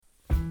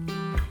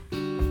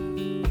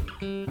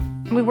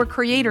I mean, we're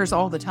creators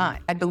all the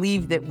time. I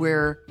believe that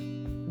we're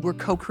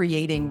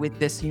co-creating with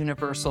this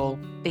universal,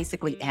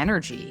 basically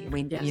energy.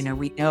 We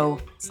know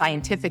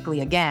scientifically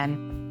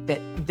again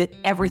that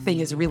everything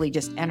is really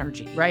just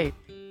energy. Right.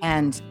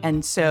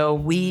 And so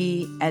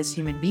we as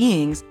human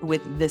beings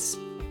with this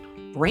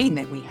brain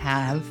that we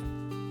have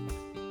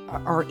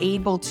are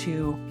able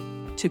to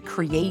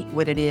create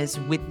what it is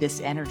with this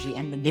energy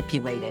and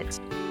manipulate it.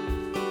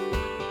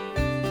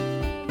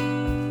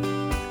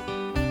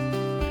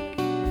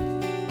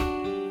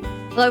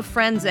 Hello,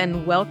 friends,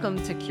 and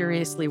welcome to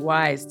Curiously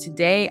Wise.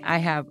 Today, I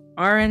have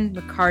Arehn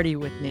McCarty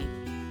with me,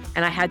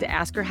 and I had to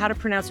ask her how to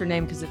pronounce her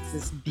name because it's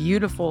this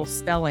beautiful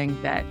spelling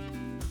that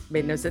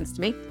made no sense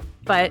to me,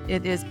 but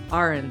it is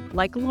Arehn,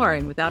 like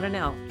Lauren without an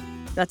L.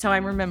 That's how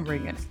I'm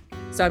remembering it.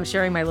 So I'm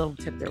sharing my little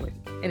tip there with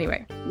you.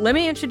 Anyway, let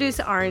me introduce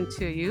Arehn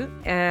to you,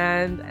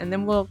 and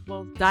then we'll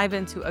dive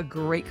into a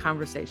great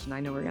conversation. I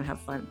know we're going to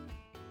have fun.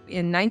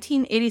 In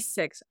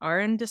 1986,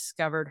 Arehn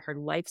discovered her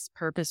life's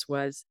purpose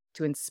was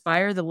to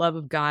inspire the love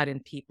of God in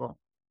people.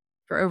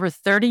 For over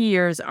 30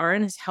 years,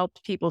 Arehn has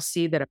helped people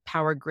see that a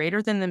power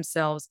greater than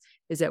themselves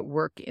is at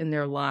work in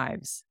their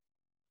lives,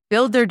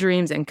 build their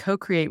dreams, and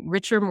co-create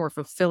richer, more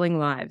fulfilling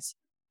lives.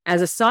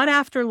 As a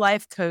sought-after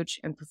life coach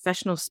and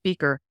professional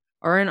speaker,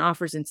 Arehn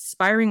offers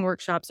inspiring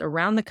workshops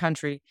around the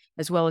country,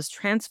 as well as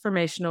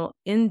transformational,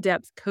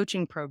 in-depth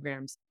coaching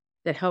programs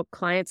that help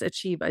clients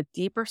achieve a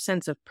deeper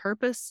sense of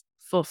purpose,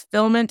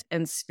 fulfillment,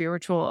 and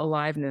spiritual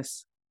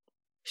aliveness.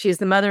 She is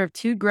the mother of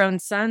 2 grown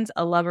sons,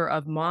 a lover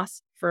of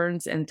moss,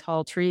 ferns, and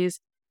tall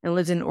trees, and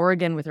lives in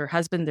Oregon with her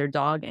husband, their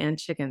dog, and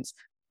chickens.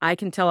 I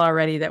can tell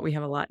already that we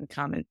have a lot in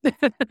common.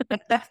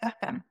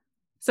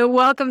 So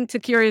welcome to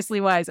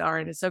Curiously Wise,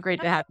 Arehn. It's so great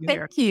to have you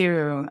here. Thank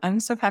you. I'm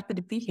so happy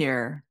to be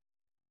here.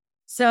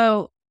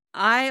 So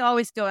I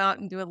always go out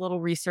and do a little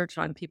research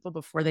on people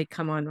before they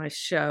come on my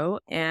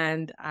show.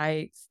 And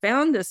I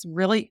found this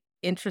really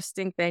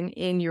interesting thing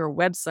in your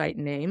website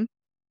name.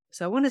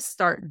 So I want to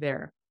start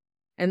there.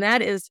 And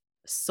that is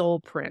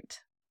Soulprint.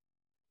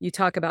 You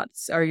talk about,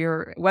 or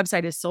your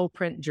website is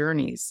Soulprint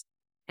Journeys.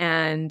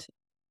 And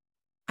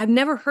I've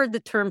never heard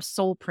the term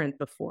Soulprint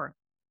before.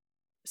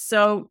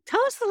 So tell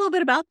us a little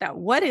bit about that.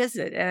 What is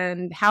it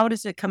and how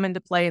does it come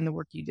into play in the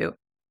work you do?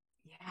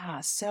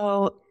 Yeah,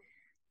 so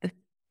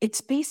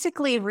it's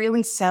basically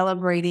really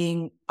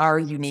celebrating our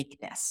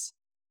uniqueness.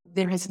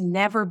 There has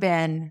never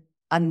been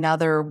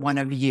another one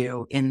of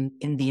you in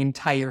the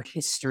entire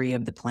history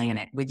of the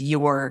planet with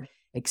your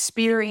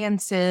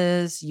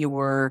experiences,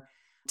 your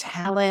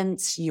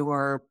talents,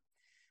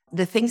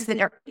 the things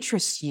that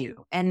interest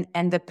you and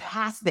the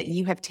path that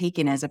you have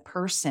taken as a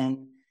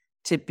person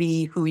to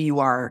be who you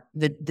are,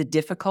 the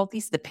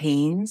difficulties, the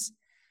pains,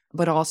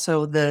 but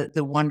also the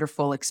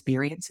wonderful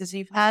experiences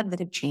you've had that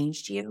have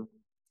changed you.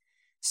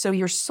 So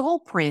your soul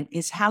print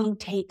is how you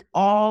take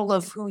all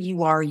of who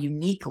you are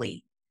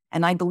uniquely.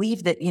 And I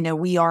believe that,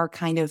 we are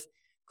kind of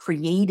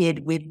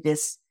created with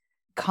this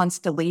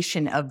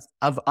constellation of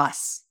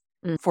us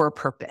for a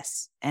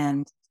purpose.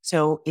 And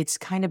so it's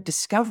kind of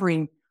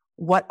discovering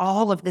what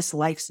all of this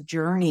life's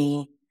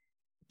journey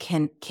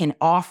can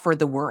offer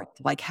the world.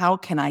 Like, how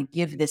can I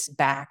give this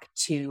back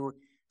to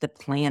the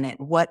planet?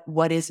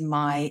 What is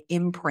my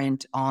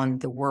imprint on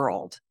the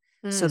world?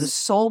 So the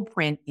soul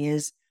print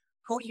is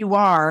who you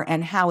are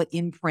and how it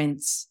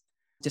imprints,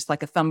 just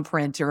like a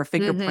thumbprint or a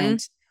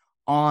fingerprint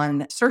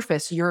on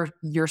surface.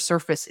 Your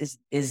surface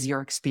is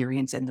your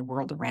experience and the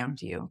world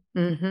around you.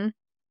 Mm-hmm.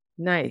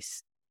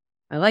 Nice.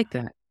 I like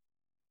that.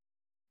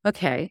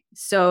 Okay.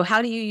 So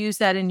how do you use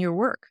that in your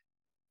work?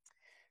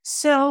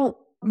 So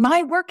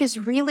my work is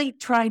really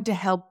trying to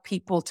help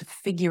people to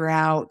figure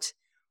out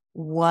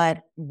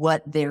what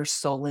their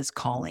soul is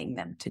calling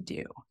them to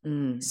do.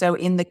 So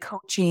in the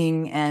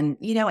coaching and,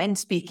 and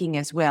speaking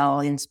as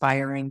well,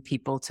 inspiring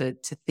people to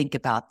think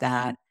about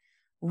that,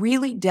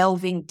 really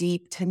delving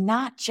deep to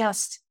not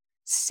just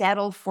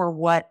settle for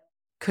what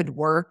could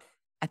work.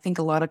 I think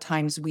a lot of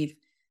times we've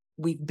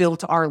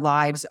built our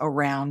lives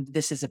around,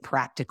 this is a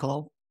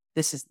practical,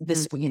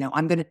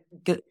 I'm going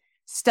to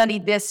study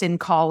this in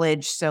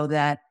college so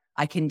that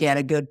I can get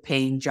a good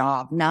paying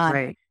job, not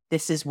right.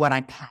 This is what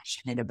I'm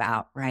passionate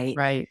about, right?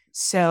 Right.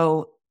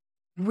 So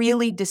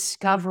really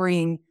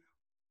discovering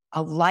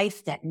a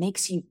life that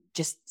makes you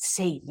just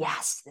say,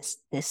 yes,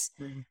 this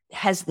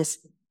has this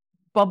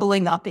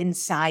bubbling up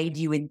inside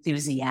you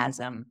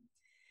enthusiasm.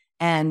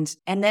 And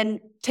then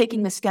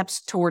taking the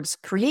steps towards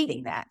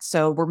creating that.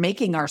 So we're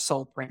making our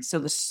soul print. So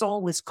the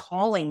soul is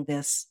calling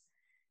this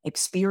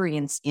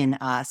experience in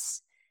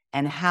us.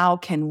 And how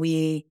can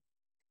we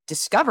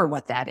discover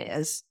what that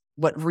is,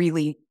 what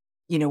really,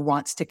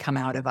 wants to come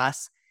out of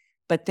us,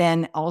 but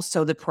then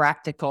also the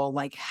practical,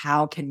 like,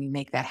 how can we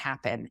make that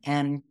happen?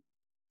 And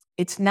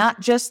it's not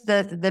just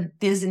the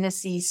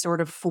businessy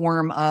sort of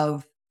form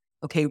of,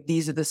 okay,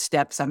 these are the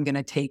steps I'm going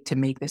to take to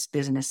make this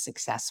business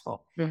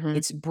successful.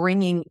 It's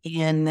bringing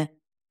in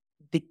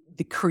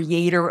the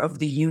creator of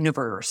the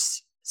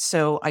universe.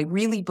 So I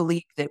really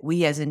believe that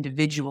we as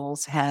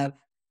individuals have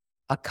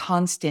a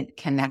constant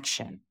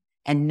connection,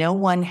 and no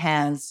one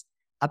has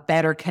a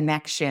better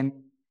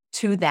connection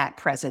to that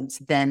presence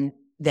than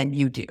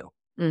you do.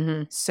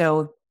 Mm-hmm.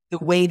 So the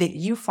way that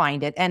you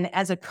find it, and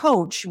as a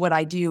coach, what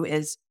I do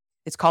is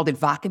it's called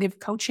evocative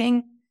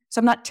coaching. So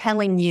I'm not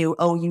telling you,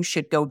 oh, you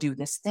should go do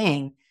this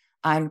thing.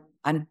 I'm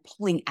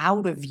pulling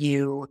out of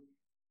you,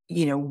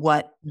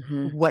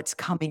 what's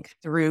coming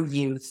through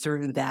you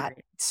through that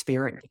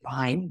spirit,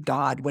 divine,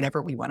 God,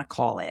 whatever we want to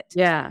call it.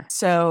 Yeah.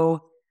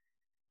 So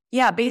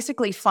yeah,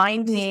 basically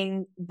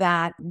finding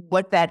that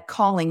what that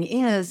calling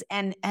is,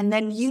 and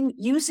then you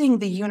using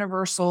the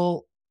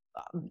universal,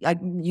 I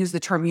use the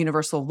term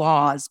universal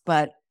laws,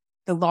 but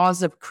the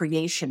laws of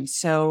creation.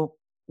 So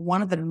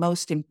one of the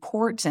most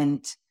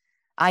important,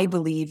 I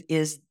believe,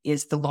 is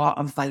the law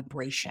of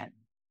vibration.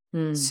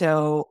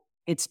 So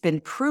it's been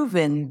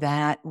proven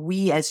that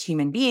we as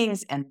human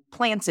beings and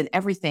plants and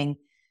everything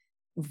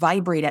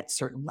vibrate at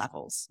certain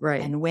levels.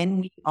 Right. And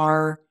when we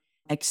are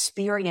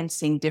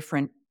experiencing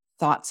different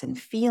thoughts and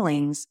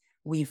feelings,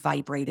 we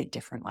vibrate at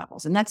different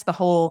levels. And that's the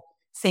whole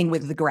thing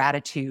with the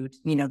gratitude.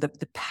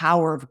 The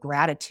power of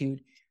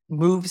gratitude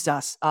moves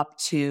us up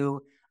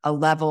to a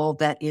level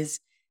that is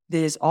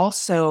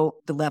also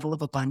the level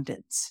of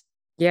abundance.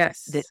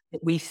 Yes. That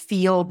we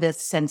feel this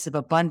sense of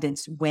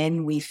abundance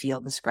when we feel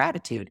this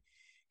gratitude.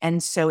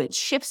 And so it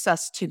shifts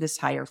us to this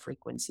higher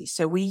frequency.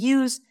 So we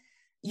use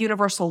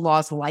universal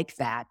laws like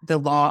that, the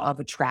law of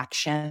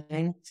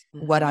attraction,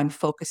 what I'm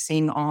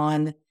focusing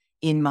on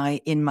in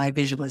my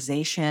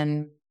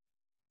visualization.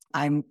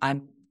 I'm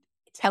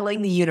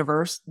telling the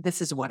universe,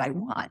 this is what I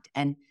want.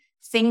 And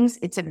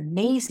it's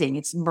amazing.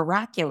 It's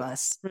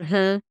miraculous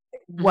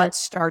what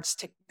starts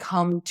to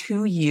come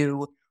to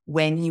you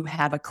when you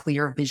have a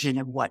clear vision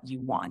of what you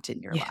want in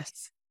your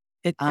life.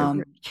 It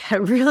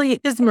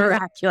really is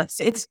miraculous.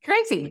 It's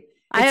crazy.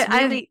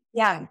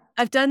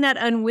 I've done that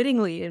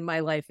unwittingly in my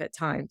life at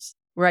times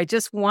where I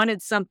just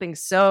wanted something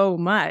so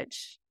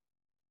much.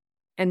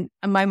 And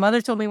my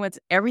mother told me once,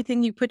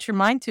 everything you put your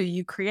mind to,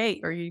 you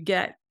create or you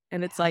get.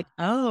 And it's like,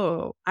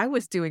 oh, I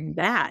was doing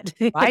that.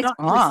 Right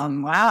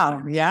on.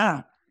 Wow.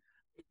 Yeah.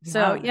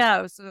 So yeah,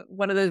 it was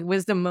one of the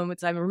wisdom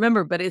moments I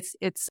remember, but it's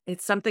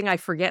something I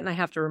forget. And I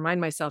have to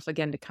remind myself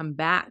again to come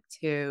back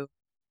to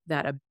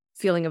that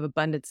feeling of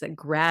abundance, that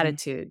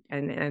gratitude,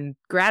 and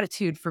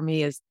gratitude for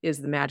me is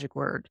the magic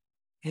word.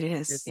 It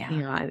is.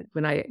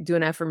 When I do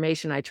an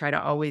affirmation, I try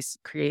to always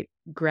create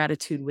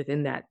gratitude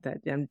within that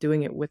I'm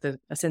doing it with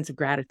a sense of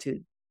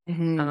gratitude.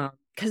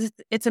 Because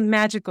it's a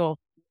magical,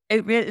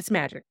 it's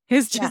magic.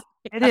 It's just,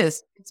 it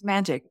is. It's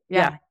magic.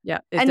 Yeah.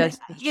 It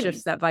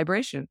shifts that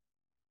vibration.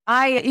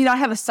 I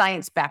have a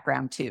science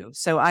background too.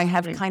 So I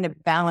have kind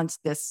of balanced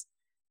this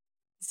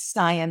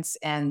science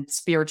and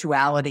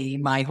spirituality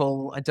my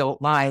whole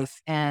adult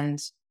life.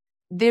 And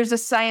there's a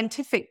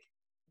scientific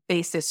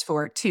basis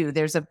for it too.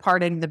 There's a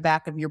part in the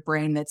back of your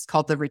brain that's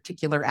called the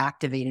reticular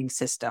activating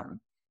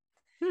system.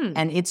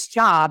 And its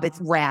job, it's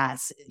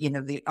RAS,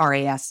 the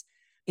RAS,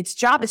 its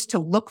job is to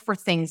look for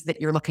things that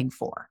you're looking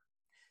for.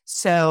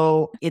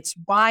 So it's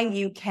why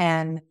you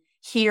can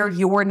hear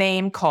your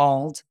name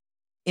called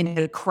in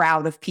a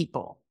crowd of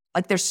people.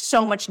 Like there's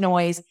so much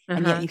noise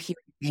and yet you hear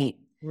your name.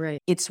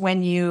 Right. It's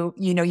when you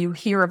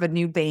hear of a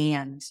new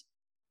band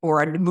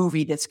or a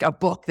movie that's a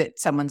book that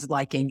someone's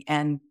liking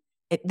and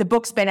the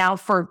book's been out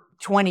for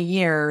 20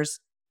 years,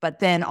 but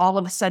then all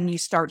of a sudden you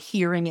start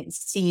hearing it and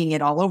seeing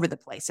it all over the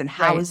place. And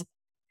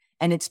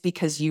and it's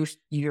because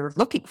you're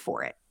looking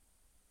for it.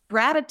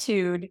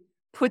 Gratitude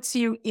puts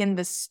you in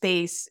the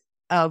space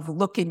of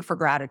looking for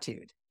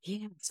gratitude.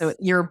 Yes. So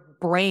your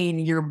brain,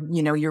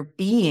 your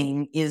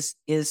being is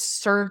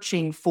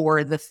searching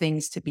for the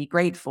things to be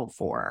grateful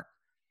for.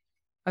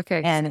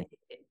 Okay. And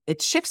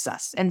it shifts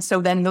us. And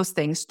so then those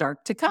things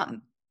start to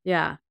come.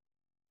 Yeah.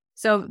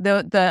 So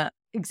the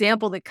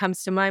example that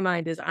comes to my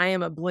mind is I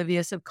am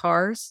oblivious of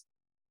cars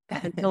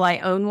until I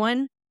own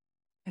one.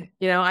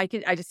 I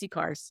just see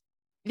cars.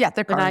 Yeah,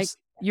 they're cars.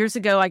 Years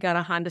ago, I got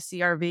a Honda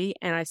CRV,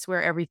 and I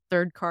swear every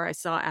third car I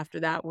saw after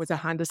that was a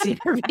Honda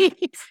CRV.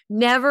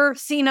 Never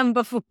seen them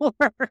before.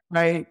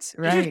 Right.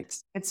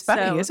 It's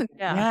funny, isn't it?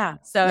 Yeah.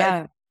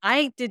 So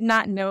I did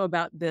not know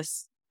about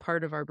this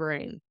part of our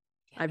brain.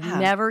 I've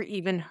never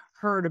even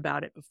heard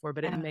about it before,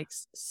 but it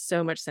makes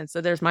so much sense.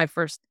 So there's my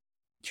first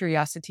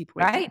curiosity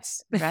point.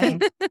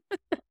 Right.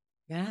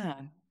 Yeah.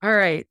 All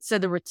right. So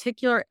the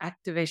reticular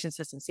activation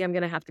system. See, I'm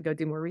going to have to go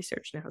do more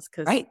research now.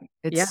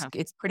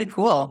 It's pretty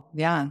cool.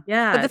 Yeah.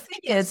 Yeah. But the thing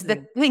is,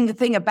 the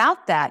thing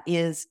about that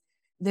is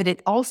that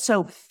it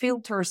also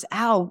filters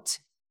out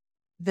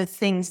the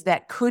things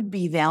that could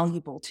be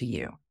valuable to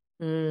you.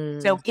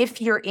 So if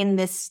you're in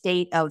this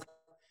state of,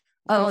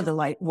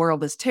 the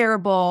world is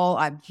terrible,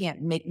 I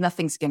can't make,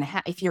 nothing's going to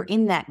happen. If you're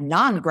in that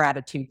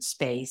non-gratitude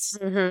space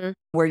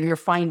where you're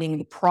finding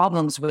the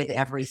problems with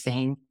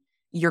everything,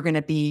 you're going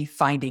to be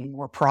finding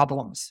more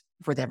problems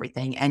with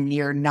everything. And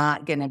you're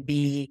not going to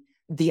be,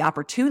 the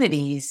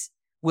opportunities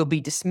will be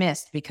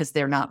dismissed because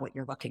they're not what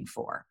you're looking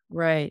for.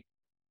 Right.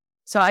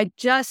 So I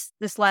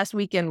this last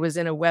weekend was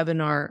in a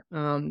webinar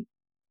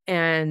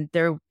and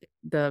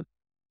the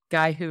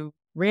guy who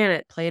ran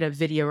it, played a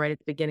video right at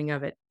the beginning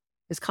of it.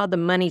 It's called The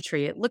Money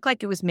Tree. It looked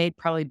like it was made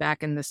probably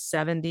back in the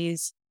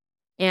 70s.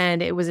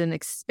 And it was an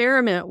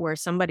experiment where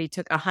somebody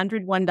took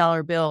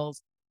 $101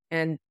 bills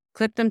and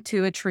clipped them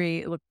to a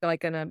tree. It looked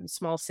like in a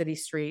small city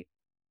street.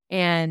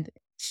 And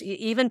she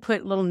even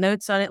put little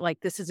notes on it, like,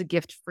 this is a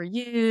gift for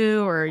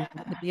you, or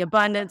the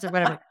abundance, or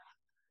whatever.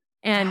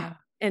 And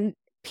and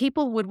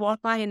people would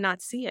walk by and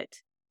not see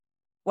it.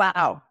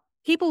 Wow.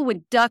 People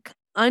would duck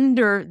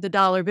under the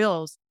dollar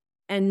bills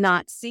and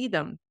not see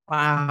them.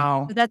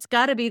 Wow. But that's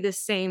got to be the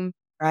same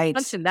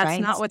function. That's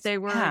not what they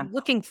were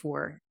looking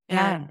for.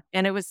 And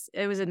it was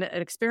an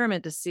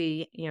experiment to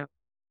see,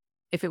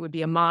 if it would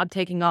be a mob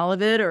taking all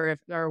of it, or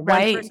one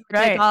person would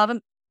take all of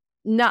them.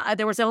 No,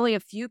 there was only a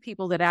few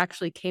people that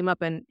actually came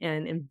up and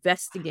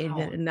investigated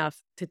it enough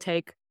to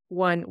take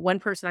one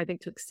person. I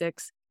think took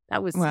 6.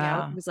 That was,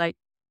 it was like,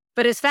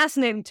 but it's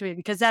fascinating to me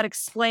because that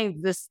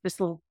explains this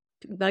little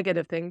nugget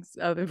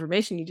of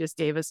information you just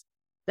gave us.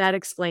 That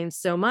explains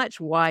so much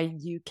why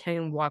you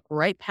can walk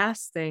right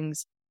past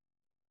things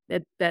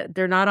that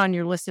they're not on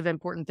your list of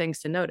important things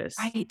to notice.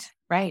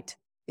 Right.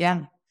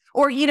 Yeah.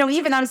 Or,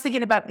 even I was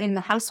thinking about in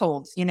the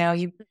households,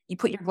 you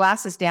put your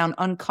glasses down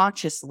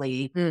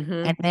unconsciously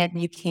and then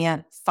you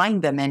can't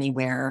find them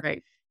anywhere.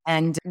 Right.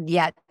 And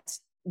yet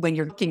when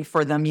you're looking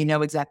for them,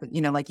 exactly,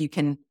 like you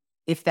can,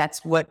 if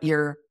that's what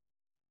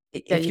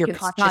if your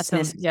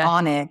consciousness is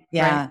on it.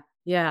 Yeah. Right.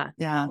 Yeah.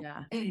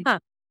 Yeah. Huh.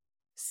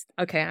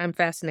 Okay. I'm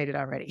fascinated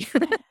already.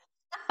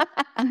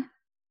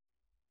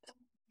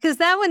 Because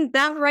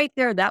that right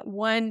there, that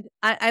one,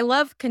 I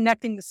love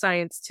connecting the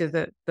science to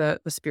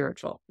the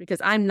spiritual, because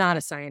I'm not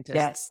a scientist.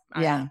 Yes.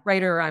 I'm a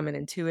writer. I'm an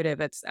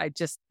intuitive.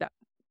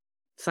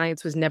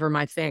 Science was never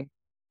my thing.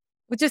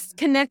 But just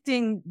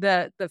connecting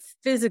the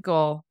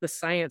physical, the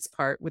science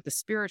part with the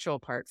spiritual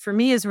part for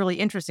me is really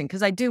interesting,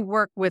 because I do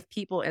work with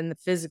people in the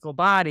physical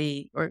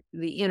body, or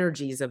the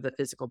energies of the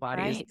physical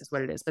body is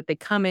what it is. But they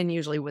come in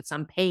usually with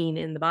some pain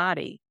in the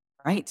body.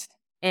 Right.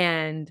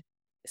 And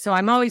so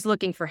I'm always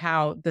looking for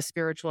how the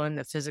spiritual and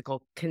the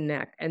physical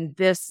connect. And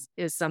this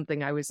is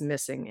something I was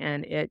missing.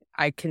 And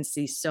I can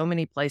see so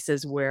many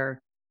places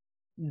where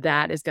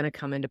that is going to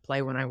come into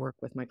play when I work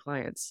with my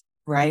clients.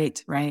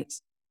 Right.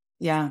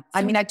 Yeah.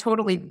 I mean,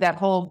 that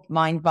whole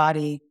mind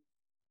body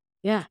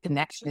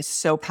connection is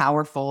so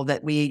powerful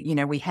that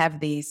we have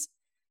these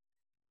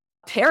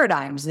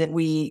paradigms that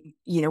we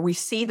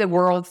see the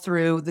world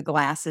through the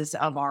glasses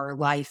of our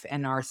life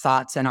and our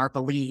thoughts and our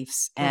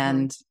beliefs.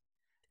 And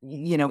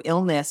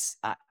illness,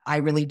 I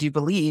really do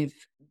believe,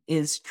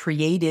 is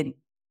created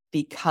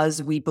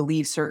because we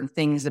believe certain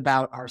things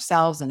about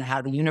ourselves and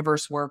how the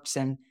universe works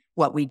and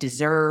what we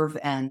deserve,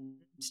 and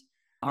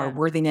our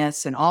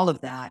worthiness, and all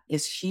of that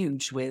is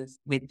huge with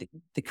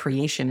the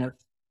creation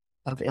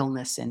of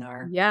illness in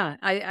our. Yeah,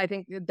 I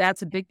think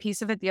that's a big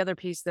piece of it. The other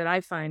piece that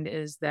I find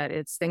is that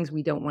it's things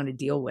we don't want to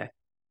deal with.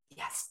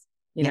 Yes.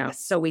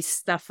 So we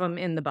stuff them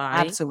in the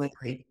body.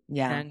 Absolutely.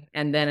 Yeah.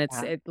 And then it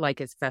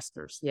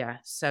festers. Yeah.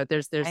 So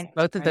there's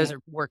both of those are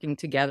working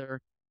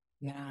together.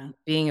 Yeah.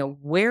 Being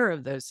aware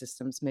of those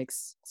systems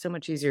makes so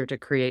much easier to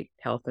create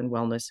health and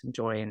wellness and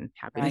joy and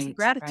happiness and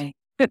gratitude.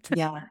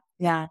 Right.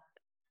 Yeah.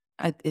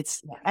 I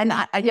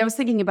was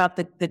thinking about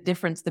the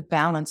difference, the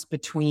balance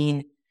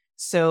between,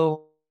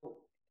 so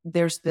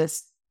there's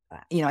this,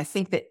 I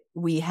think that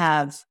we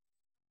have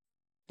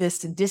this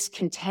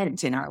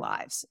discontent in our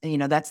lives.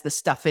 That's the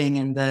stuffing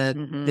and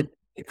the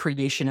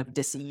creation of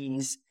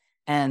disease.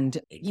 And,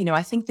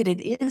 I think that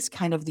it is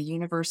kind of the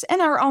universe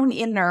and our own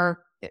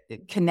inner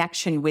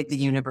connection with the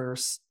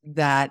universe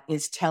that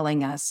is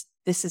telling us,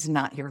 this is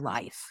not your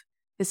life.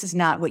 This is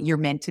not what you're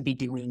meant to be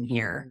doing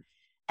here.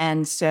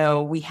 And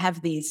so we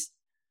have these,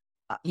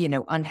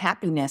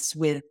 unhappiness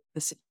with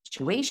the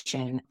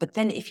situation. But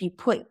then if you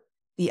put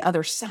the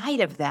other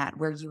side of that,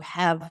 where you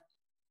have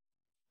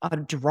a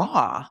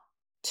draw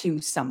to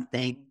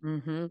something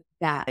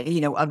that,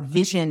 a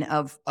vision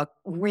of a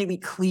really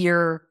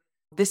clear,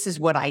 this is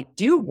what I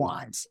do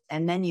want.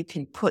 And then you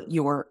can put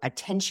your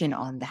attention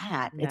on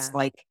that. Yeah. It's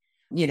like,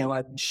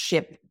 a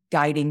ship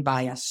guiding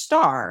by a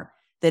star,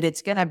 that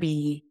it's going to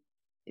be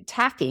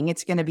tacking.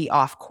 It's going to be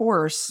off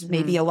course,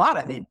 maybe a lot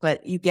of it,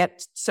 but you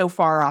get so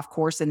far off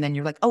course and then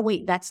you're like, oh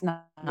wait, that's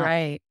not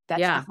right.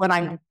 That's not what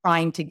I'm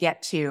trying to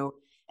get to.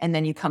 And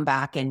then you come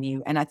back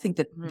and I think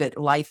that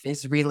life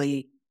is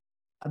really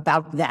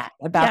about that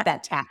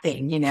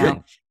tapping,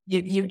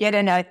 you get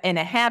in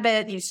a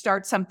habit, you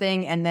start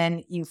something and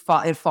then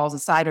it falls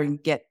aside, or you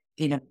get,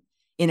 in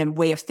a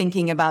way of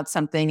thinking about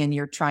something and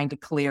you're trying to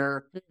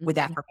clear with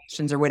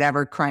affirmations or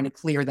whatever, trying to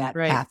clear that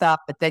path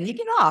up, but then you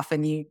get off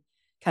and you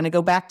kind of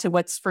go back to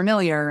what's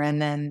familiar, and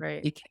then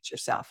you catch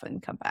yourself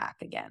and come back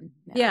again.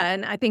 Yeah.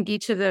 And I think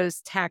each of those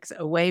tacks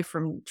away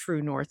from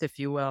true north, if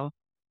you will,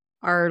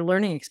 are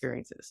learning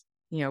experiences.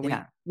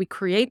 We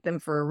create them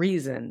for a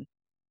reason.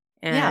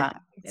 And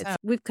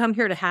we've come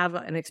here to have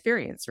an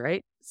experience,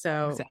 right?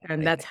 So,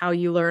 and that's how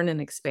you learn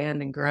and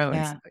expand and grow.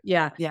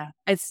 Yeah.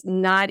 It's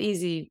not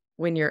easy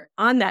when you're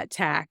on that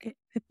tack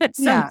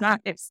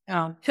sometimes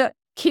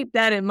keep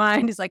that in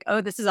mind. It's like,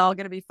 oh, this is all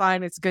going to be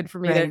fine. It's good for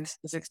me to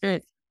this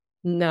experience.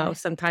 No,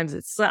 sometimes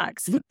it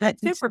sucks.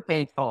 That's super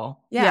painful.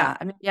 Yeah.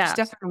 I mean, there's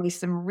definitely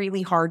some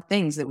really hard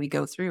things that we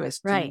go through as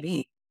human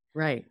beings.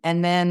 Right.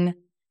 And then,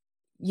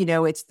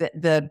 it's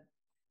the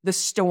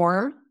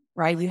storm,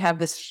 right? You have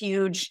this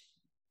huge,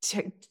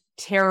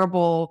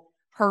 terrible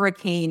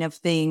hurricane of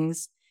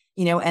things,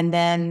 and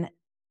then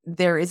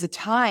there is a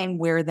time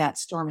where that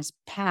storm is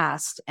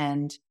past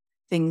and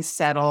things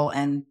settle.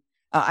 And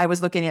I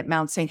was looking at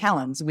Mount St.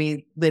 Helens.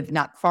 We live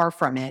not far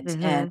from it.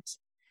 And,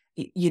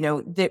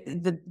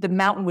 the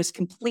mountain was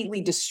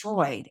completely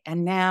destroyed.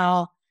 And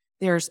now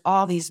there's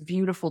all these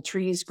beautiful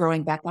trees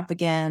growing back up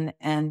again.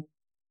 And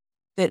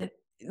that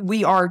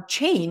we are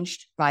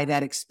changed by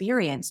that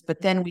experience,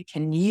 but then we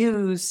can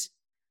use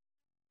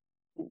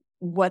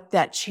what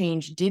that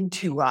change did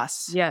to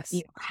us. Yes.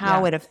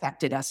 How it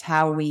affected us,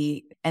 how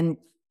we, and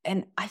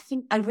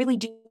I really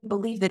do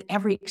believe that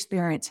every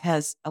experience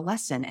has a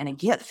lesson and a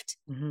gift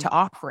to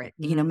offer it.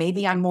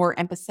 Maybe I'm more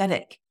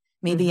empathetic.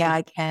 Maybe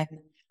I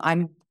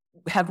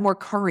have more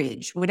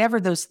courage,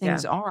 whatever those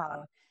things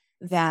are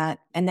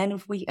and then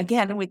if we,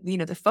 again, with,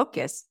 the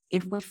focus,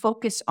 if we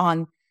focus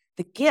on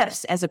the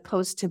gifts as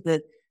opposed to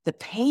the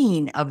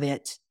pain of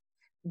it,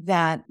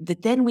 that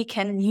then we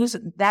can use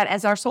that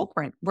as our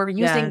Soulprint. We're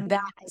using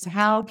that as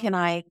how can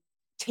I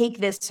take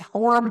this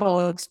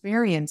horrible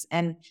experience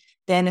and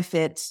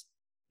benefit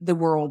the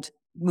world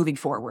moving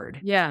forward.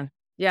 Yeah.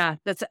 Yeah.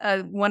 That's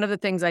one of the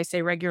things I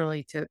say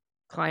regularly to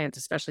clients,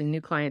 especially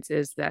new clients,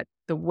 is that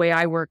the way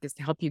I work is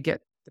to help you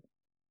get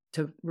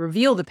to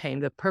reveal the pain,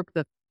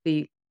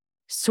 the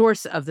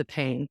source of the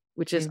pain,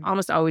 which is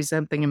almost always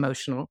something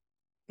emotional,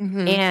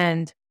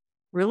 and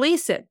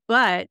release it.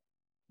 But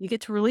you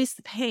get to release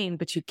the pain,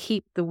 but you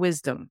keep the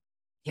wisdom.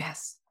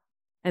 Yes.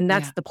 And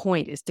that's the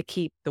point, is to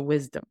keep the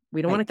wisdom.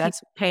 We don't want to keep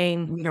the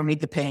pain. We don't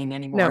need the pain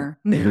anymore.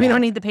 No, we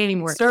don't need the pain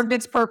anymore. It served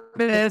its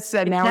purpose.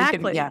 And now we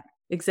can,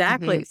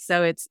 exactly.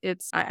 So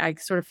I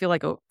sort of feel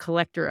like a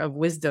collector of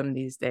wisdom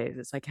these days.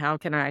 It's like, how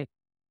can I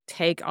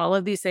take all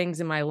of these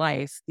things in my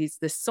life, this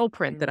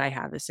Soulprint that I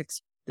have,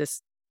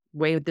 this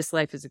way this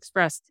life is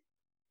expressed,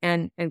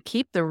 and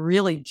keep the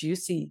really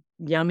juicy,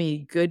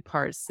 yummy, good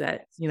parts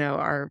that,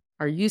 are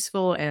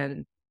useful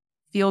and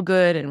feel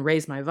good and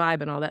raise my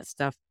vibe and all that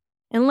stuff,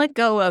 and let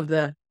go of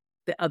the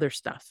other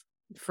stuff.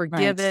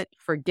 Forgive it,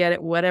 forget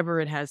it, whatever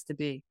it has to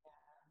be.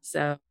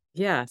 So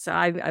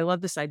I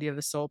love this idea of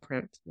the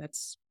Soulprint.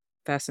 That's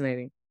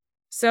fascinating.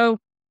 So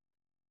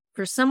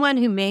for someone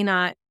who may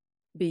not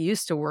be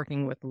used to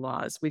working with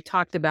laws, we've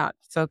talked about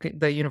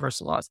the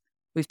universal laws.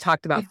 We've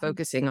talked about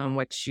focusing on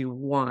what you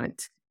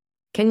want.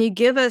 Can you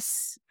give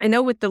us, I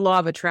know with the law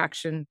of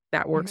attraction,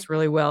 that works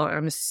really well.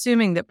 I'm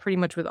assuming that pretty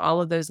much with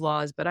all of those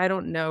laws, but I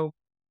don't know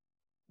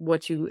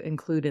what you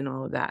include in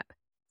all of that.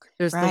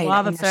 There's the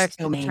law of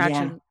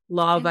attraction,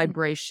 law of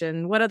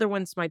vibration. What other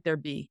ones might there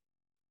be?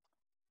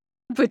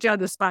 Put you on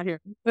the spot here.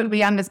 Put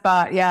me on the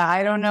spot. Yeah,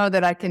 I don't know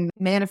that I can.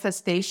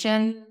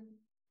 Manifestation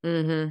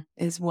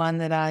is one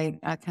that I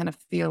kind of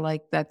feel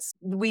like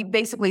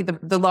basically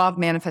the law of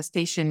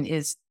manifestation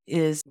is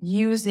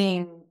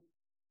using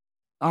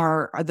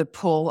the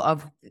pull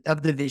of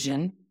the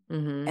vision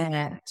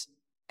and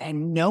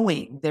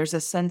knowing there's a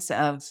sense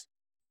of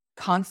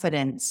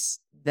confidence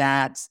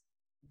that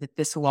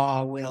this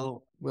law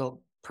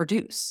will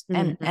produce.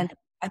 And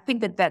I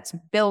think that that's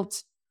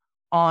built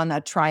on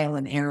a trial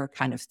and error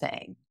kind of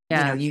thing.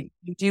 Yeah. You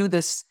do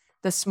the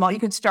small, you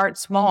can start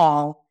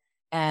small.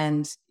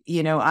 And,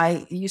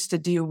 I used to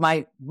do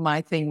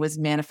my thing was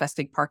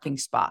manifesting parking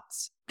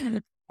spots.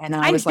 And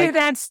I was do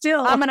that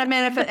still. I'm going to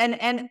manifest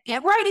and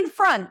right in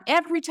front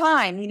every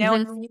time,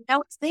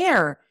 it's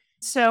there.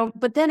 So,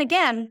 but then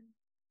again,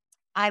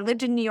 I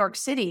lived in New York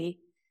City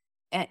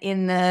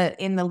in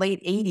the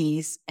late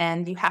 80s,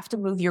 and you have to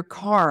move your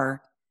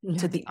car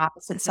to the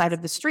opposite side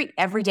of the street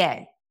every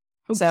day.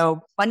 Oops.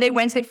 So Monday,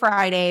 Wednesday,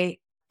 Friday,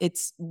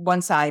 it's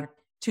one side.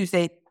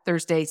 Tuesday,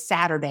 Thursday,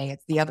 Saturday,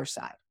 it's the other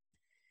side.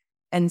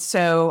 And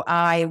so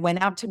I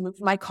went out to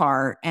move my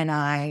car, and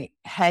I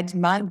had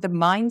the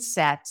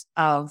mindset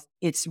of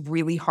it's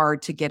really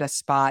hard to get a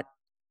spot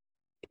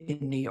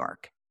in New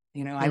York.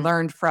 I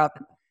learned from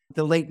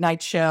the late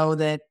night show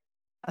that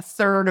a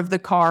third of the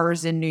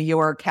cars in New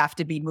York have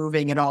to be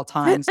moving at all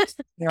times.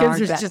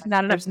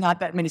 There's not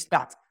that many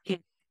spots.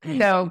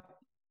 So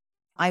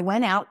I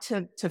went out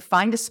to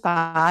find a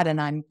spot, and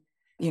I'm,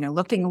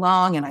 looking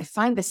along, and I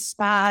find this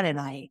spot, and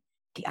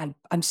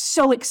I'm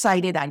so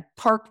excited. I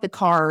park the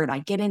car and I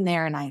get in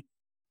there, and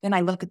then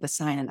I look at the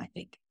sign and I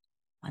think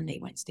Monday,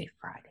 Wednesday,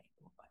 Friday.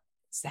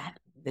 Is that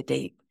the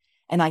date?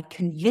 And I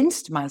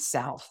convinced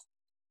myself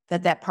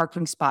that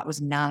parking spot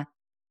was not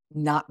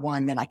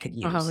one that I could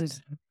use.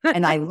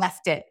 And I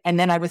left it. And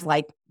then I was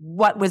like,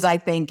 what was I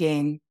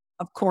thinking?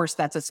 Of course,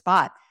 that's a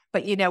spot.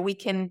 But,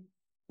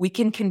 we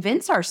can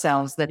convince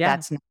ourselves that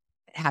that's not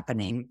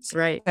happening.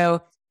 Right.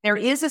 So there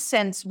is a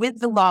sense with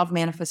the law of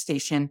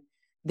manifestation,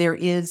 there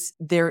is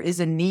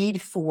a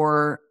need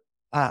for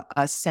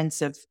a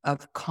sense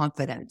of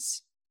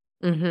confidence.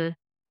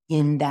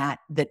 in that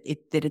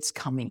it's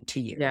coming to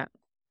you. Yeah.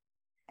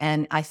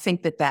 And I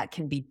think that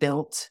can be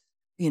built,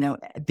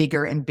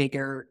 bigger and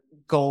bigger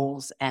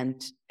goals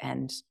and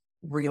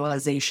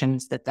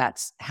realizations that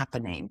that's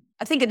happening.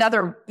 I think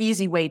another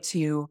easy way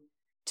to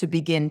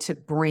begin to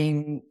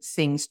bring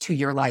things to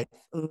your life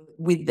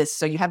with this.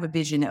 So you have a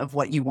vision of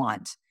what you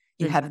want.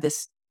 You have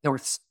this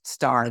North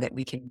Star that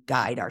we can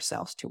guide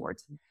ourselves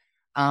towards.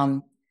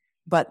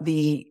 But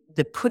the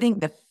putting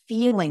the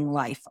feeling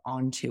life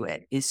onto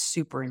it is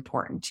super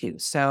important too.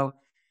 So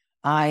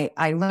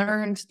I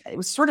learned, it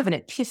was sort of an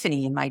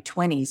epiphany in my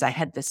 20s. I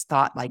had this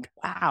thought like,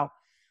 wow,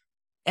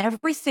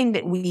 everything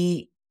that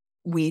we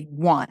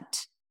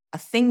want, a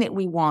thing that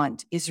we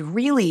want is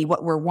really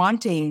what we're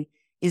wanting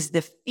is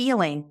the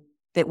feeling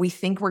that we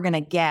think we're going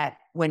to get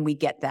when we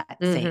get that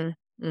thing.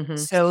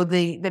 So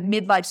the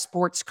midlife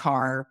sports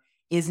car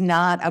is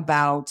not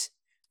about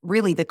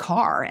really the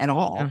car at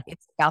all. Yeah.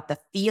 It's about the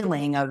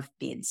feeling of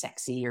being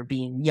sexy or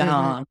being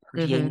young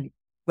or being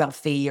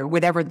wealthy or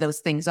whatever those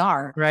things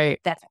are. Right.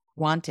 That's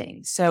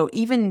wanting. So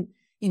even,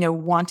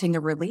 wanting a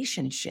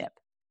relationship,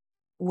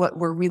 what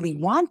we're really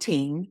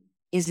wanting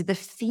is the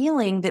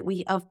feeling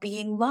of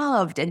being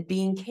loved and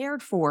being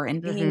cared for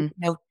and being,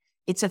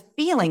 it's a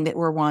feeling that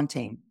we're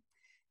wanting.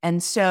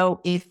 And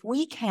so if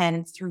we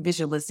can, through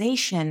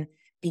visualization,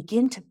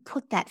 begin to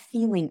put that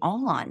feeling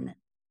on,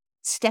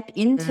 step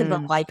into the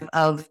life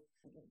of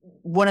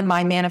one of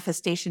my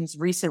manifestations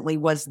recently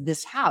was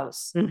this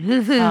house.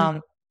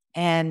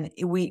 And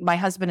my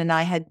husband and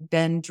I had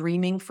been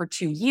dreaming for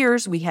 2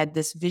 years. We had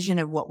this vision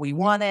of what we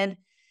wanted.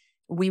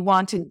 We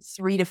wanted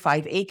 3 to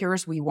 5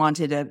 acres. We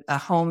wanted a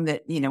home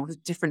that,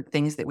 with different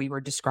things that we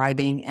were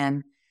describing.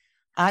 And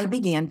I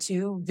began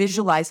to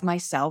visualize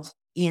myself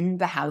in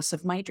the house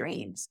of my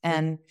dreams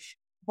and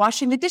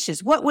washing the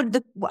dishes.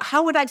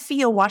 How would I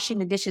feel washing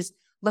the dishes,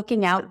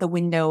 looking out the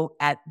window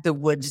at the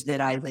woods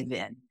that I live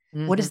in?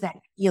 What does that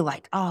feel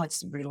like? Oh,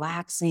 it's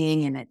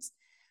relaxing. And it's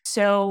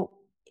so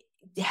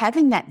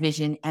having that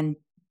vision, and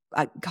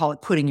I call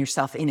it putting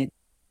yourself in it.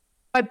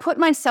 I put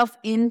myself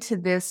into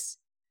this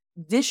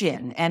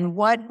vision, and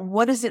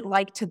what is it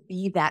like to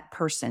be that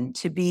person,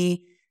 to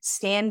be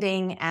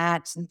standing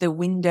at the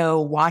window,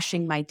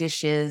 washing my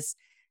dishes,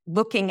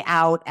 looking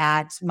out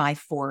at my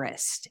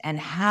forest, and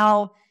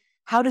how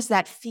does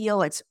that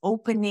feel? It's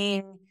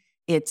opening.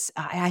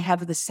 I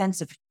have the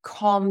sense of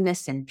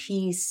calmness and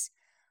peace.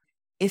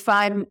 If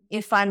I'm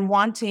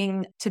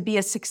wanting to be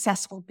a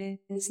successful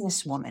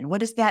businesswoman,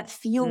 what does that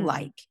feel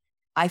like?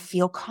 I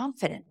feel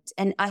confident.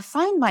 And I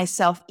find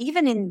myself,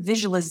 even in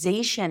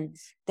visualization,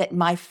 that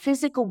my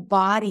physical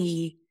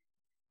body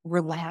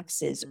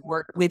relaxes,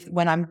 or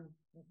when I'm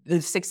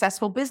the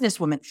successful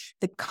businesswoman,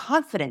 the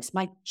confidence,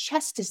 my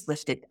chest is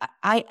lifted.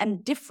 I am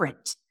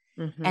different.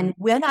 And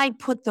when I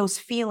put those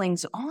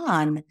feelings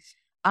on,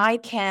 I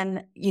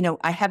can,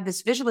 I have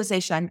this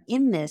visualization, I'm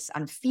in this,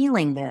 I'm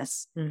feeling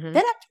this. Then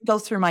I can go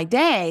through my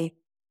day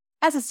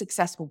as a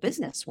successful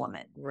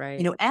businesswoman,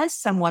 right? As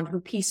someone who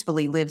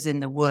peacefully lives in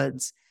the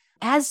woods,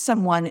 as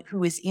someone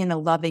who is in a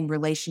loving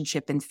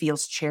relationship and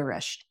feels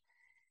cherished.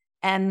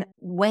 And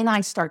when I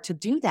start to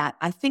do that,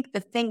 I think the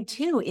thing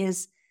too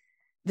is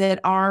that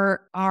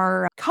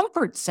our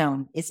comfort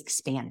zone is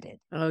expanded.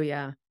 Oh,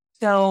 yeah.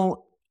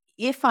 So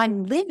if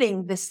I'm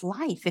living this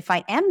life, if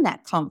I am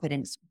that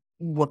confidence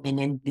woman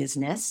in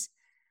business,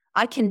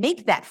 I can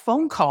make that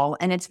phone call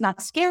and it's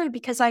not scary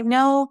because I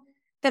know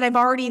that I've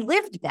already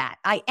lived that.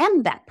 I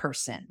am that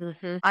person.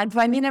 If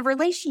I'm in a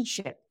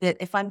relationship, that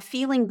if I'm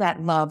feeling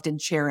that loved and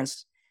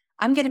cherished,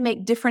 I'm going to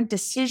make different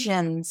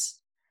decisions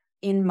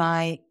in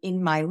my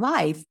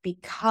life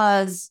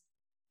because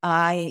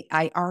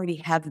I already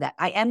have that.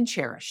 I am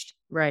cherished.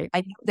 Right.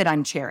 I know that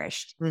I'm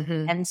cherished.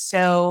 And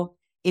so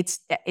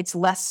it's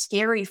less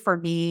scary for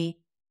me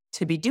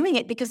to be doing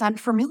it because I'm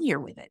familiar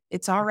with it.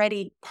 It's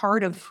already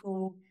part of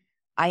who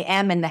I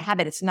am in the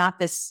habit. It's not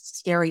this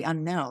scary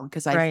unknown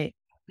because I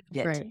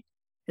did. Right.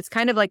 It's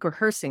kind of like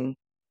rehearsing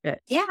it.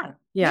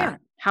 Yeah.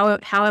 How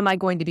am I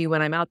going to be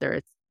when I'm out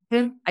there?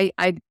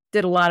 I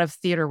did a lot of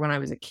theater when I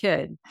was a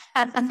kid.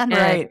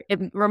 Right. It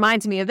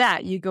reminds me of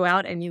that. You go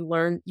out and you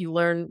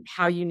learn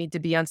how you need to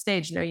be on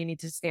stage. You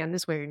need to stand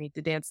this way, or you need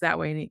to dance that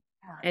way.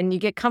 And you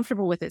get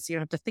comfortable with it so you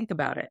don't have to think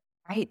about it.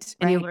 Right.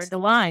 And you learn the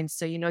lines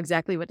so you know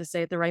exactly what to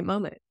say at the right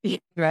moment.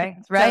 Right.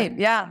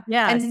 Yeah.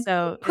 And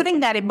so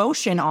putting that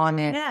emotion on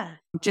it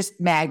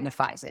just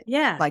magnifies it.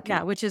 Yeah.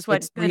 Which is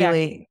what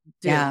really,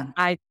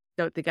 I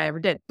don't think I ever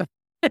did. But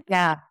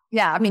yeah.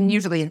 I mean,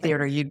 usually in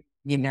theater,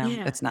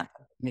 it's not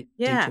do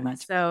too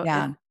much. So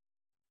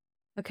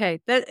okay.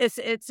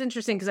 It's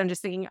interesting because I'm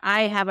just thinking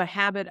I have a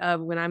habit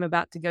of when I'm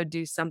about to go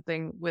do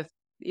something with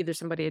either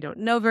somebody I don't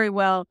know very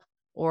well,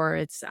 or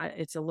it's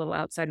a little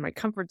outside my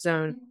comfort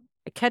zone.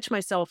 I catch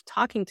myself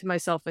talking to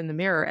myself in the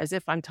mirror as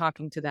if I'm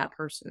talking to that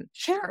person.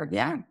 Sure.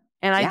 Yeah.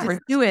 And I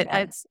just do it.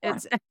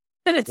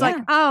 It's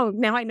like, oh,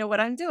 now I know what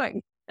I'm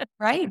doing.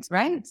 Right.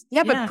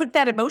 Yeah. But put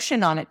that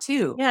emotion on it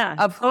too. Yeah.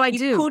 I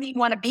do. Who do you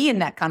want to be in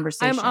that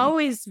conversation? I'm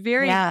always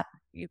very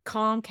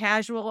calm,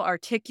 casual,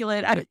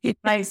 articulate. I mean,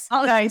 Nice.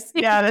 Nice.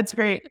 Yeah, that's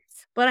great.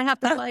 but I have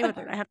to play with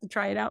it. I have to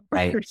try it out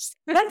Right. first.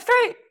 That's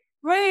great.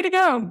 Way to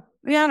go.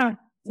 Yeah.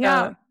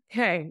 Yeah. So,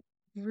 okay.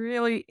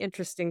 Really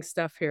interesting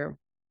stuff here.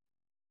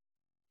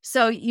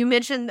 So you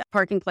mentioned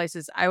parking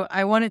places.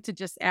 I wanted to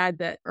just add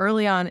that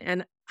early on,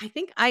 and I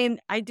think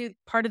I do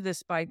part of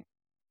this by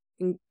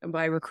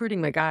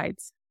recruiting my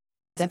guides.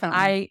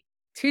 Definitely.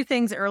 Two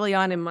things early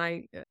on in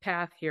my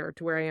path here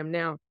to where I am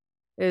now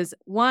is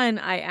one,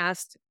 I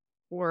asked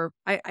for,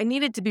 I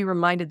needed to be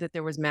reminded that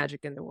there was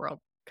magic in the world,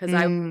 because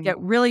I would get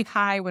really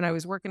high when I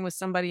was working with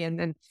somebody and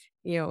then,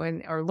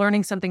 or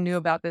learning something new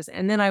about this.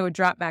 And then I would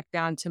drop back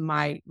down to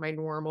my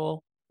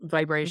normal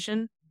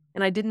vibration.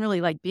 And I didn't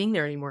really like being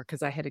there anymore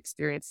because I had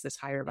experienced this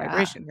higher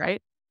vibration,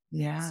 right?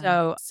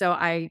 Yeah. So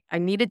I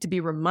needed to be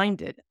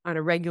reminded on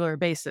a regular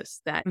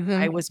basis that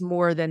I was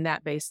more than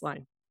that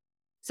baseline.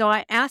 So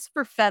I asked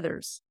for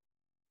feathers.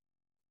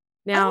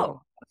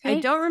 Now, I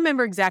don't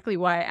remember exactly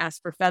why I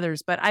asked for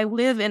feathers, but I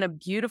live in a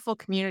beautiful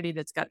community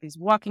that's got these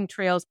walking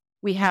trails.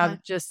 We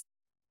have just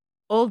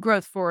old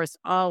growth forests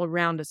all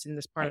around us in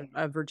this part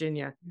of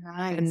Virginia.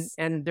 Nice.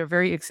 And they're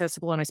very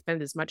accessible, and I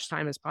spend as much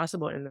time as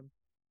possible in them.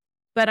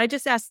 But I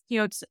just asked,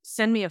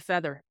 send me a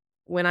feather.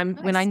 When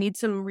I need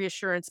some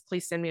reassurance,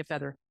 please send me a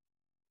feather.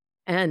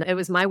 And it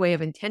was my way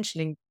of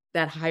intentioning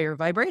that higher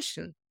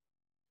vibration.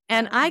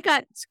 And I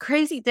got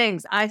crazy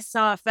things. I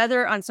saw a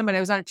feather on somebody.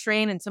 I was on a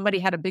train and somebody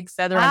had a big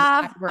feather on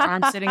the back of her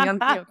arm sitting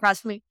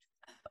across from me.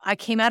 I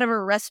came out of a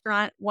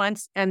restaurant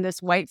once and this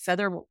white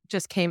feather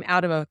just came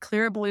out of a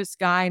clear blue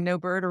sky, no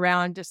bird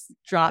around, just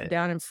dropped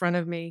down in front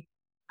of me.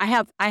 I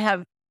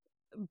have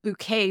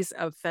bouquets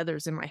of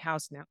feathers in my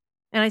house now.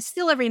 And I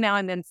still every now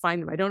and then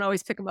find them. I don't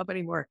always pick them up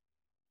anymore.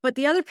 But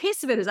the other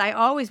piece of it is I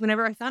always,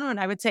 whenever I found one,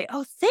 I would say,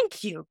 oh,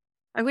 thank you.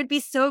 I would be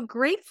so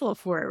grateful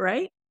for it,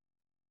 right?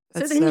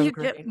 That's so then so you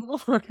great. get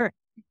more.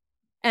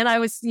 And I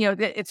was,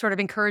 it sort of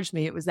encouraged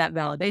me. It was that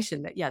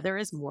validation that, there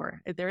is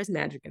more. There is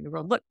magic in the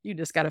world. Look, you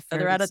just got a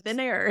feather out of thin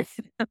air.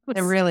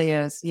 It really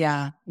is.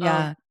 Yeah.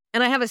 Yeah.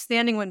 And I have a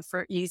standing one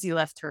for easy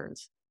left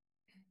turns.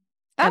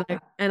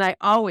 And I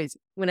always,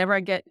 whenever I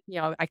get,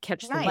 I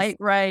catch the light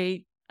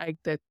right,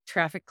 the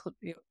traffic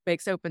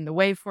makes open the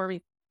way for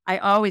me. I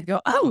always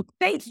go, oh,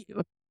 thank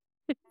you.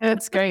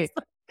 That's great.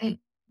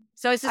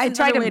 So it's just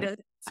another way to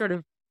sort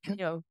of,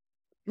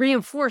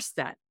 reinforce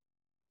that.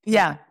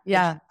 Yeah.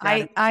 Yeah.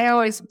 I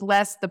always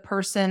bless the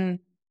person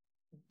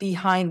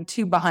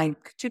two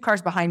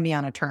cars behind me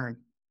on a turn.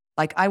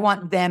 Like I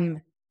want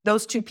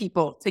those two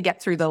people to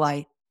get through the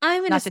light.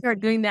 I'm going to start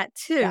doing that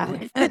too.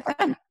 Yeah.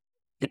 I'm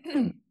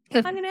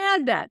going to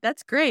add that.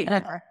 That's great.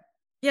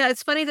 Yeah.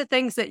 It's funny the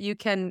things that you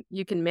can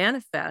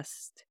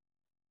manifest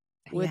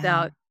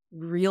without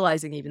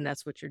realizing even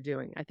that's what you're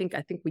doing. I think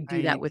we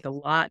do that with a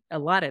lot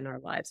in our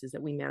lives, is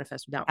that we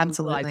manifest without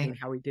realizing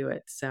how we do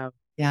it. So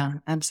yeah,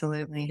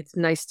 absolutely. It's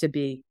nice to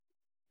be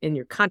in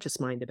your conscious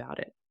mind about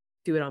it.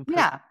 Do it on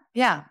purpose.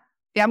 Yeah.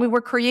 I mean,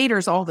 we're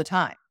creators all the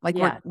time. Like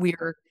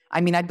we're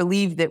I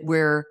believe that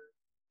we're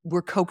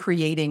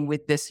co-creating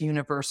with this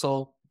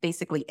universal,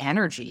 basically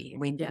energy.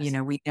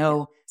 We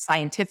know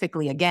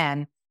scientifically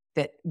again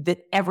that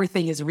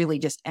everything is really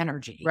just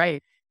energy.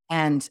 Right.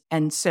 And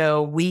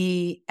so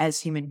we as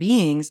human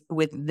beings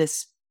with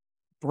this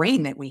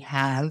brain that we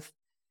have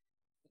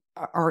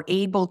are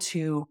able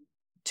to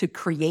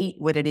create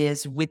what it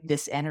is with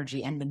this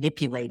energy and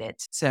manipulate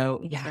it. So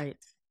yeah. Right.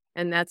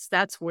 And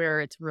that's where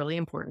it's really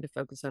important to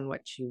focus on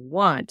what you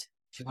want.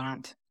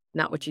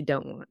 Not what you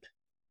don't want.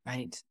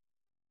 Right.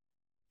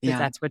 Because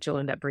that's what you'll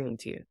end up bringing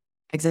to you.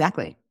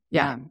 Exactly.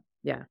 Yeah.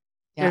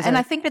 And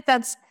I think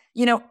that's,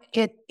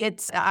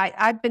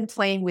 I've been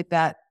playing with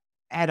that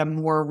at a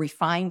more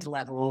refined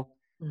level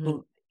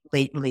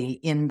lately,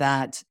 in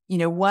that,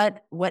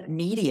 what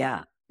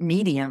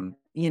medium,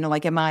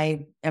 like, am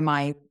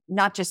I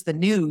not just the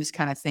news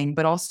kind of thing,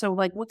 but also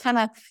like, what kind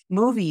of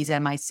movies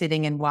am I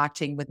sitting and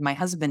watching with my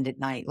husband at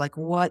night? Like,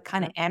 what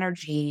kind of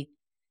energy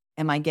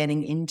am I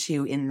getting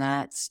into in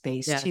that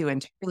space too?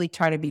 And to really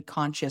try to be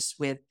conscious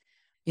with,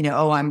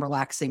 I'm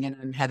relaxing and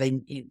I'm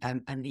having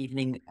an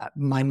evening,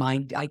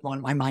 I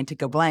want my mind to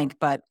go blank,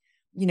 but,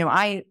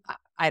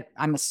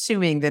 I'm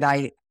assuming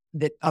that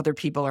other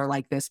people are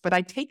like this, but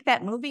I take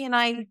that movie and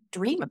I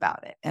dream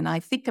about it and I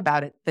think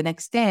about it the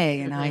next day.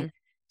 And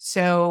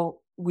so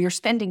we're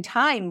spending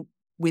time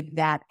with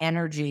that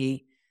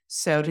energy.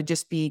 So to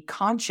just be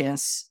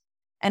conscious,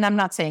 and I'm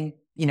not saying,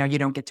 you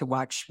don't get to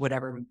watch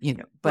whatever,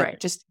 but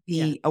just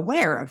be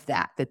aware of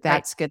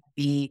that's going to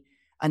be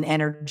an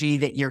energy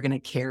that you're going to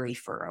carry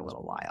for a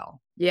little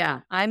while.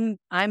 Yeah. I'm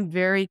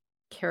very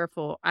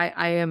careful.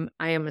 I am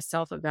a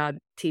self-avowed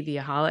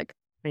TV-aholic.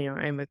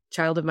 I'm a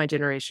child of my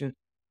generation.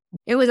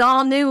 It was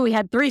all new. We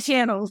had 3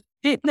 channels.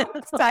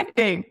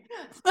 Exciting.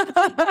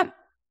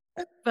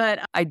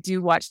 But I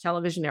do watch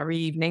television every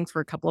evening for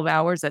a couple of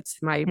hours. That's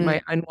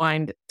my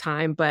unwind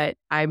time. But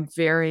I'm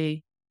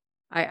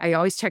I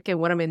always check in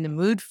what I'm in the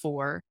mood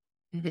for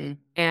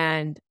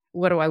and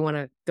what do I want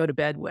to go to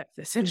bed with,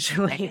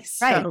 essentially.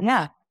 Right.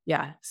 Yeah.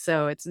 Yeah.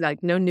 So it's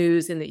like no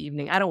news in the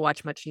evening. I don't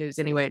watch much news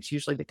anyway. It's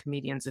usually the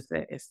comedians if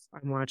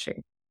I'm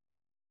watching.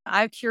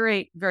 I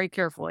curate very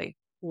carefully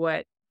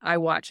what I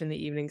watch in the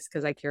evenings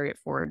because I carry it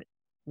forward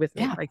with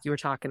me, Yeah. like you were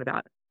talking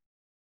about.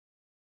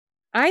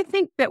 I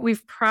think that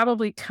we've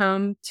probably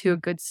come to a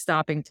good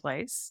stopping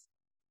place.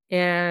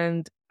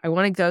 And I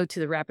want to go to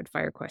the rapid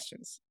fire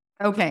questions.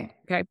 Okay.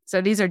 Okay.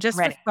 So these are just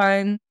for Ready.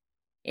 fun.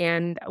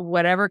 And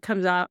whatever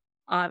comes out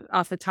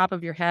off the top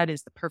of your head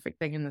is the perfect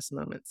thing in this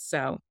moment.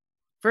 So,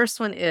 first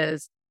one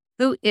is,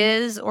 who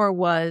is or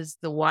was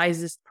the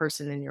wisest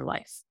person in your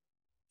life?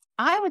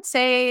 I would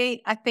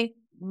say, I think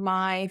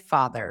my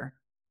father.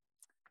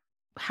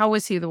 How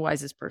was he the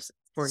wisest person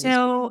for you?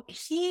 So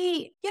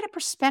he had a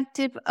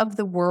perspective of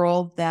the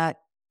world that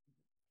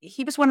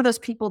he was one of those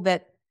people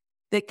that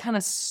kind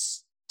of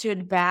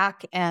stood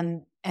back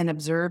and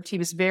observed. He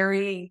was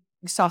very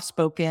soft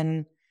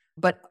spoken,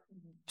 but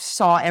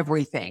saw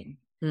everything.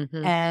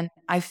 Mm-hmm. And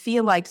I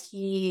feel like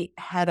he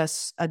had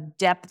a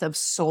depth of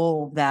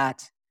soul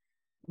that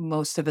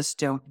most of us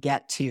don't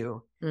get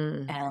to.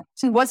 And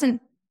he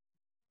wasn't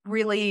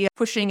really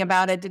pushing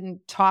about it,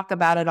 didn't talk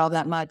about it all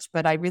that much,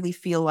 but I really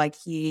feel like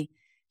he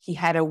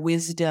had a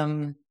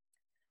wisdom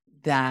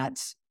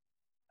that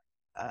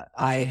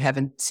I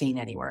haven't seen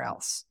anywhere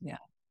else. Yeah.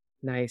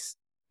 Nice.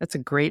 That's a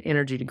great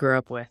energy to grow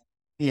up with.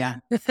 Yeah.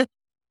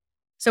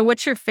 So,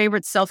 what's your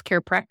favorite self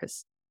care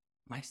practice?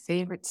 My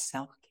favorite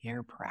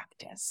self-care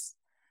practice.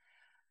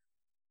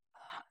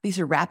 These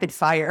are rapid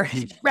fire.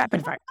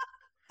 Rapid fire.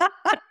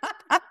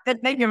 Been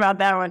thinking about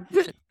that one.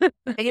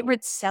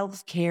 Favorite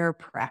self-care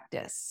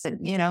practice.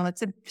 And,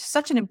 it's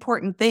such an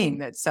important thing,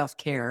 that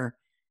self-care.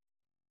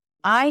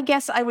 I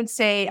guess I would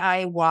say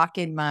I walk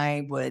in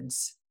my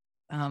woods.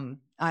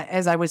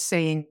 As I was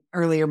saying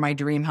earlier, my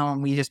dream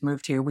home, we just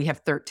moved here. We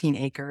have 13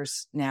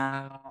 acres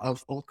now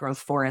of old growth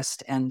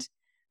forest. And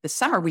this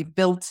summer we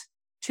built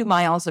 2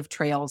 miles of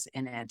trails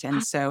in it.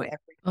 And so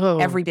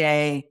every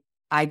day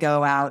I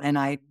go out and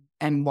I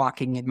am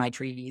walking in my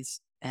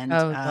trees. And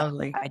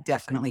totally. I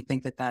definitely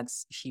think that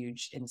that's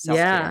huge in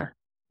self-care.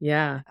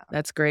 Yeah.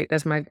 That's great.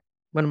 That's one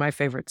of my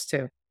favorites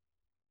too.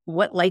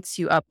 What lights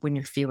you up when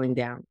you're feeling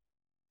down?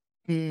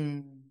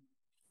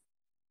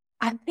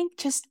 I think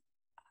just,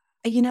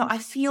 I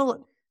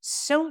feel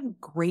so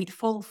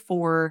grateful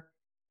for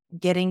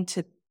getting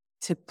to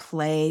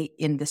play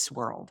in this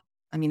world.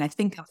 I mean, I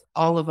think of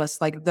all of us,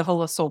 like the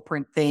whole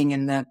Soulprint thing,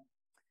 and that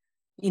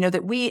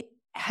we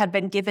had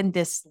been given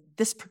this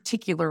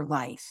particular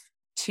life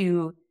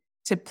to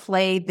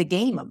play the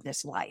game of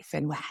this life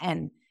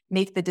and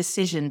make the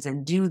decisions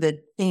and do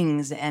the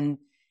things and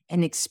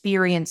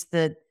experience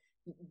the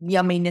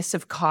yumminess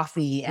of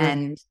coffee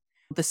and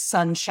the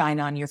sunshine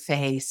on your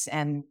face.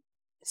 And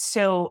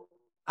so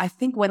I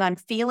think when I'm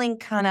feeling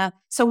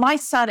so my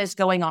son is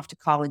going off to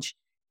college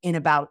in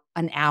about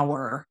an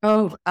hour.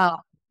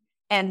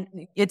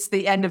 And it's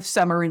the end of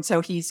summer. And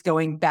so he's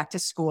going back to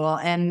school,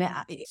 and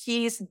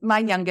he's my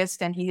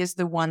youngest, and he is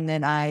the one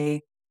that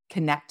I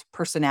connect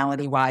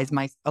personality wise.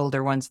 My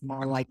older one's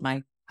more like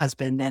my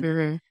husband.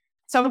 And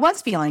so I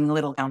was feeling a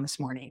little down this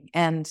morning,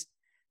 and,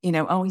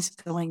 he's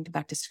going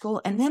back to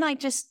school. And then I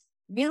just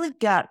really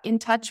got in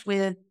touch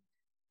with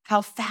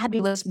how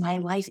fabulous my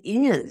life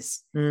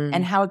is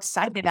and how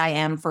excited I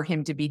am for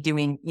him to be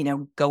doing,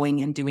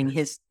 going and doing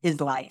his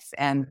life.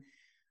 And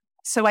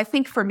so I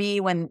think for me,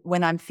 when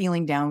I'm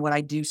feeling down, what I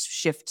do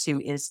shift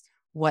to is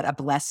what a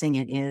blessing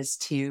it is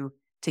to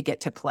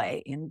get to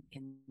play in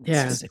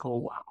this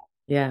physical wow.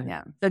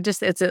 Yeah. So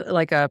it's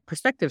like a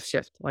perspective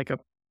shift, like a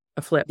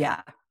flip.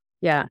 Yeah.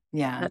 Yeah.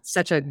 Yeah. That's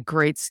such a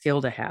great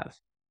skill to have.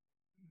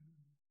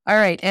 All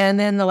right. And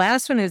then the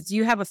last one is, do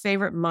you have a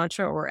favorite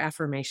mantra or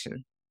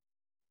affirmation?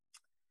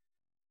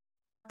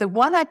 The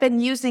one I've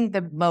been using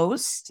the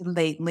most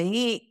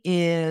lately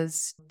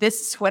is,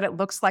 this is what it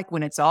looks like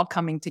when it's all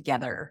coming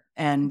together.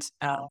 And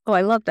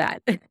I love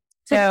that.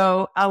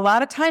 So a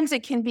lot of times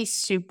it can be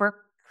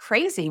super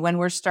crazy when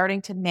we're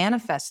starting to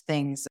manifest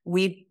things.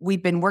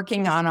 We've been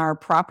working on our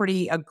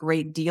property a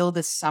great deal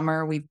this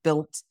summer. We've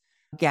built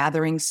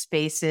gathering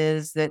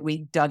spaces that we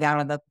dug out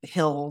of the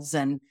hills,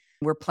 and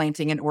we're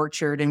planting an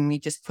orchard, and we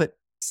just put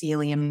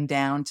psyllium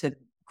down to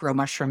grow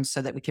mushrooms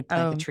so that we could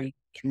plant the tree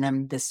in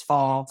them this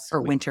fall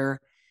or winter.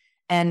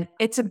 And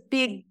it's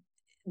the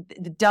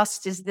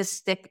dust is this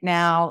thick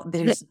now.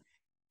 There's,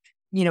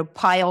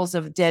 piles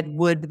of dead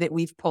wood that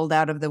we've pulled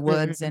out of the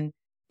woods, and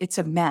it's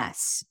a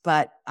mess.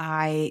 But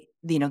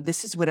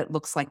this is what it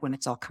looks like when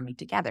it's all coming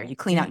together. You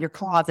clean out your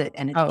closet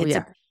and it's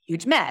a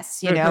huge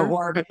mess,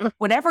 or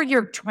whatever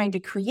you're trying to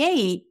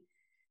create,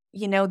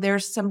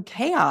 there's some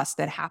chaos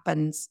that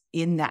happens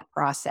in that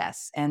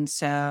process. And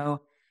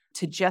so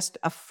to just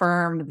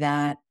affirm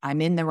that I'm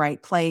in the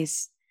right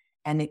place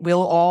and it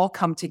will all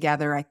come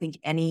together. I think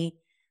any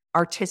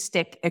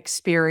artistic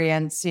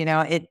experience,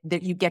 that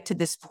you get to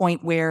this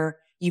point where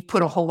you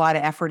put a whole lot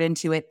of effort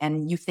into it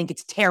and you think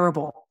it's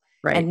terrible,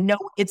 right? And no,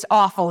 it's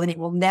awful and it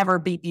will never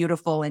be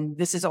beautiful. And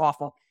this is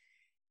awful.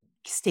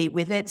 Stay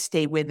with it,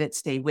 stay with it,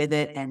 stay with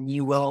it, and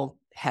you will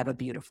have a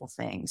beautiful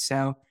thing.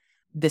 So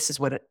this is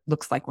what it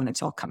looks like when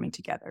it's all coming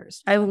together.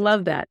 I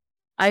love that.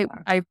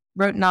 I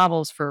wrote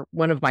novels for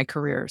one of my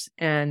careers,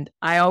 and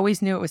I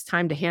always knew it was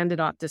time to hand it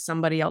off to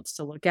somebody else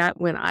to look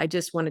at when I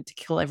just wanted to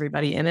kill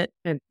everybody in it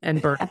and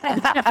burn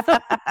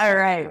it. All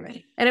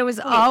right. And it was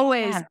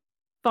always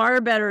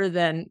far better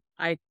than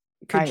I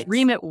could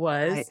dream it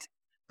was,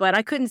 but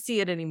I couldn't see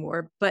it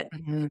anymore. But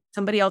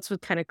somebody else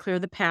would kind of clear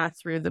the path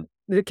through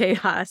the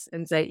chaos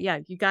and say, yeah,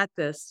 you got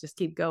this, just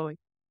keep going.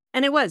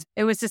 And it was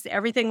just,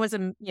 everything was,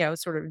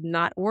 sort of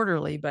not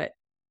orderly, but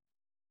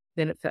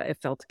then it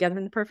fell together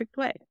in the perfect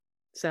way.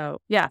 So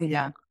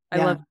I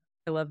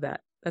love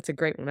that. That's a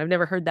great one. I've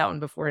never heard that one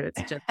before, and it's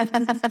just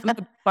I'm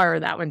gonna borrow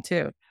that one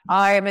too.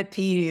 I am at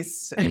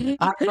peace. I'm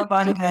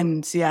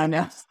abundant. Yeah,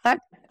 no, I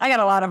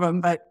got a lot of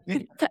them, but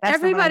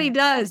everybody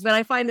does. But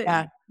I find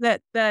that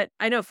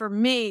I know for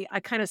me, I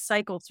kind of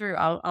cycle through.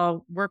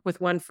 I'll work with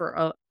one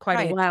for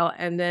quite a while,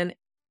 and then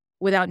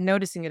without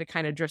noticing it, it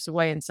kind of drifts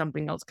away, and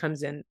something else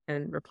comes in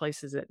and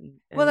replaces it.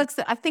 Well,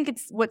 I think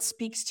it's what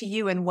speaks to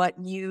you and what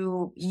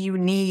you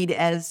need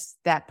as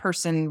that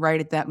person right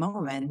at that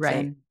moment.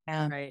 Right.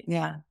 And,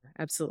 yeah.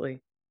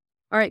 Absolutely.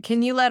 All right.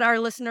 Can you let our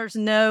listeners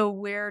know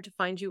where to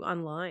find you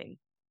online?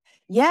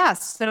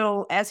 Yes.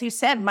 So as you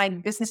said, my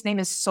business name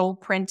is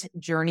Soulprint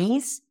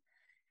Journeys.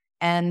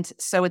 And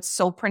so it's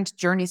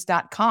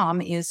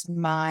soulprintjourneys.com is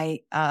my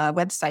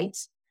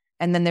website.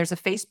 And then there's a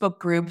Facebook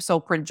group,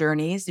 Soulprint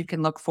Journeys, you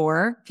can look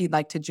for if you'd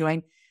like to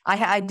join.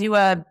 I do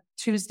every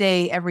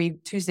Tuesday, I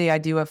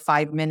do a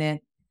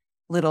 5-minute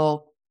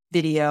little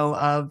video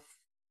of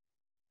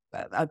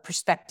a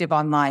perspective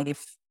on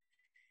life.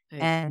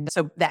 Nice. And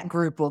so that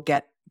group will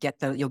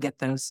you'll get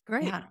those.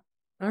 Great. Yeah.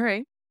 All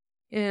right.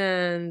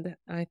 And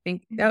I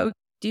think, do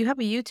you have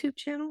a YouTube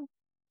channel?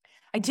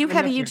 I do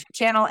have a YouTube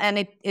channel, and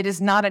it is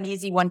not an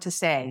easy one to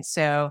say.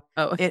 So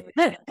send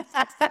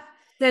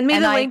me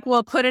the link.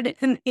 We'll put it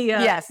in the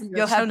yes,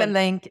 you'll have the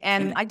link.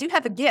 And I do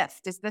have a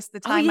gift. Is this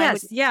the time? Oh,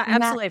 yes.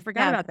 Absolutely. I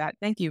forgot about that.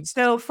 Thank you.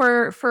 So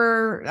for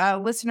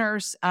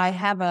listeners, I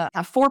have a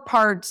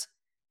 4-part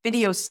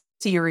video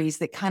series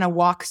that kind of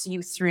walks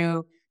you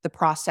through the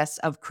process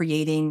of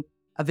creating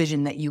a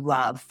vision that you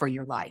love for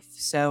your life.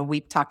 So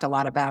we've talked a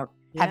lot about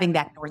having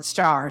that North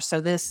Star.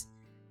 So this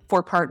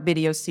 4-part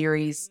video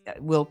series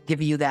will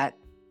give you that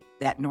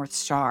North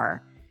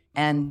Star.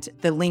 And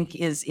the link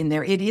is in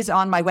there. It is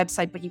on my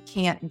website, but you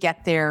can't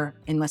get there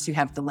unless you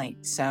have the link.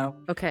 So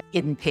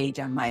hidden page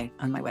on my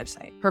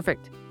website.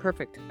 Perfect.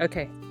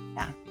 Okay.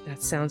 Yeah.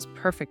 That sounds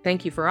perfect.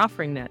 Thank you for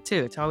offering that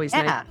too. It's always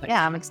nice.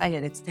 Yeah, I'm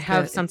excited. It's to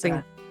have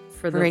something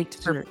for the great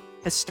to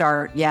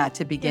start,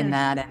 to begin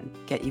that and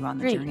get you on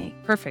the journey.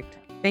 Perfect.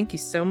 Thank you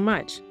so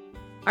much.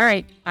 All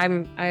right. I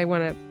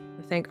want to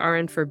thank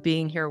Arehn for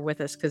being here with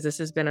us, because this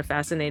has been a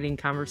fascinating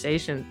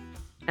conversation,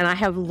 and I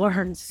have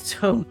learned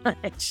so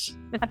much.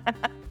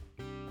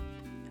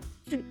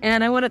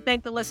 And I want to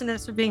thank the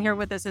listeners for being here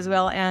with us as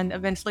well, and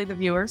eventually the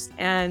viewers.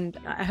 And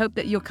I hope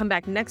that you'll come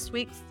back next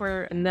week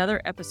for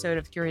another episode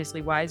of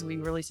Curiously Wise. We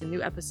release a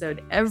new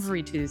episode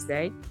every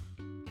Tuesday.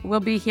 We'll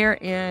be here,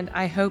 and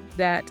I hope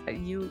that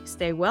you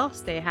stay well,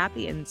 stay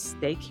happy, and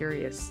stay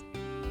curious.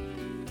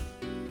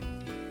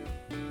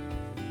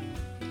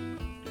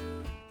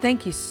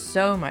 Thank you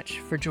so much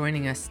for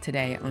joining us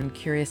today on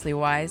Curiously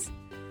Wise.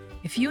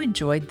 If you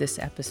enjoyed this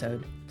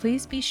episode,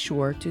 please be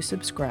sure to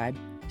subscribe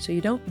so you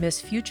don't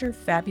miss future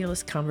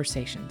fabulous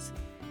conversations.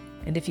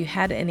 And if you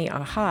had any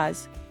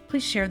ahas,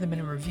 please share them in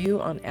a review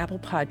on Apple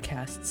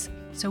Podcasts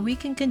so we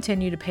can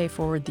continue to pay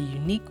forward the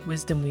unique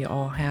wisdom we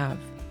all have.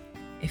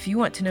 If you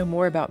want to know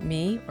more about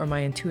me or my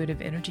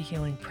intuitive energy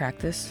healing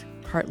practice,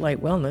 Heartlight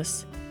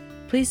Wellness,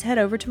 please head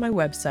over to my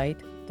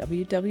website,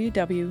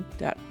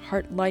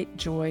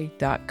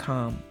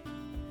 www.heartlightjoy.com.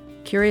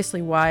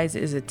 Curiously Wise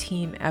is a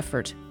team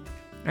effort.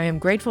 I am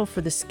grateful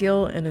for the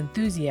skill and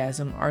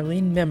enthusiasm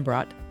Arlene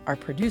Membrot, our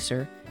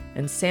producer,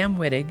 and Sam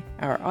Wittig,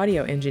 our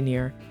audio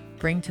engineer,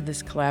 bring to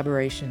this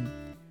collaboration.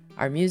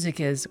 Our music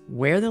is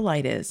Where the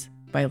Light Is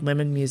by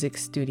Lemon Music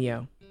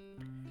Studio.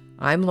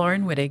 I'm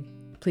Lauren Wittig.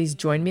 Please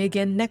join me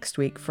again next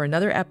week for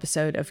another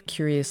episode of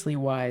Curiously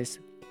Wise.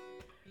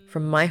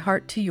 From my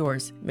heart to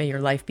yours, may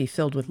your life be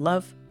filled with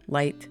love,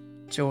 light,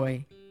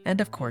 joy, and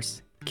of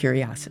course,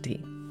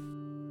 curiosity.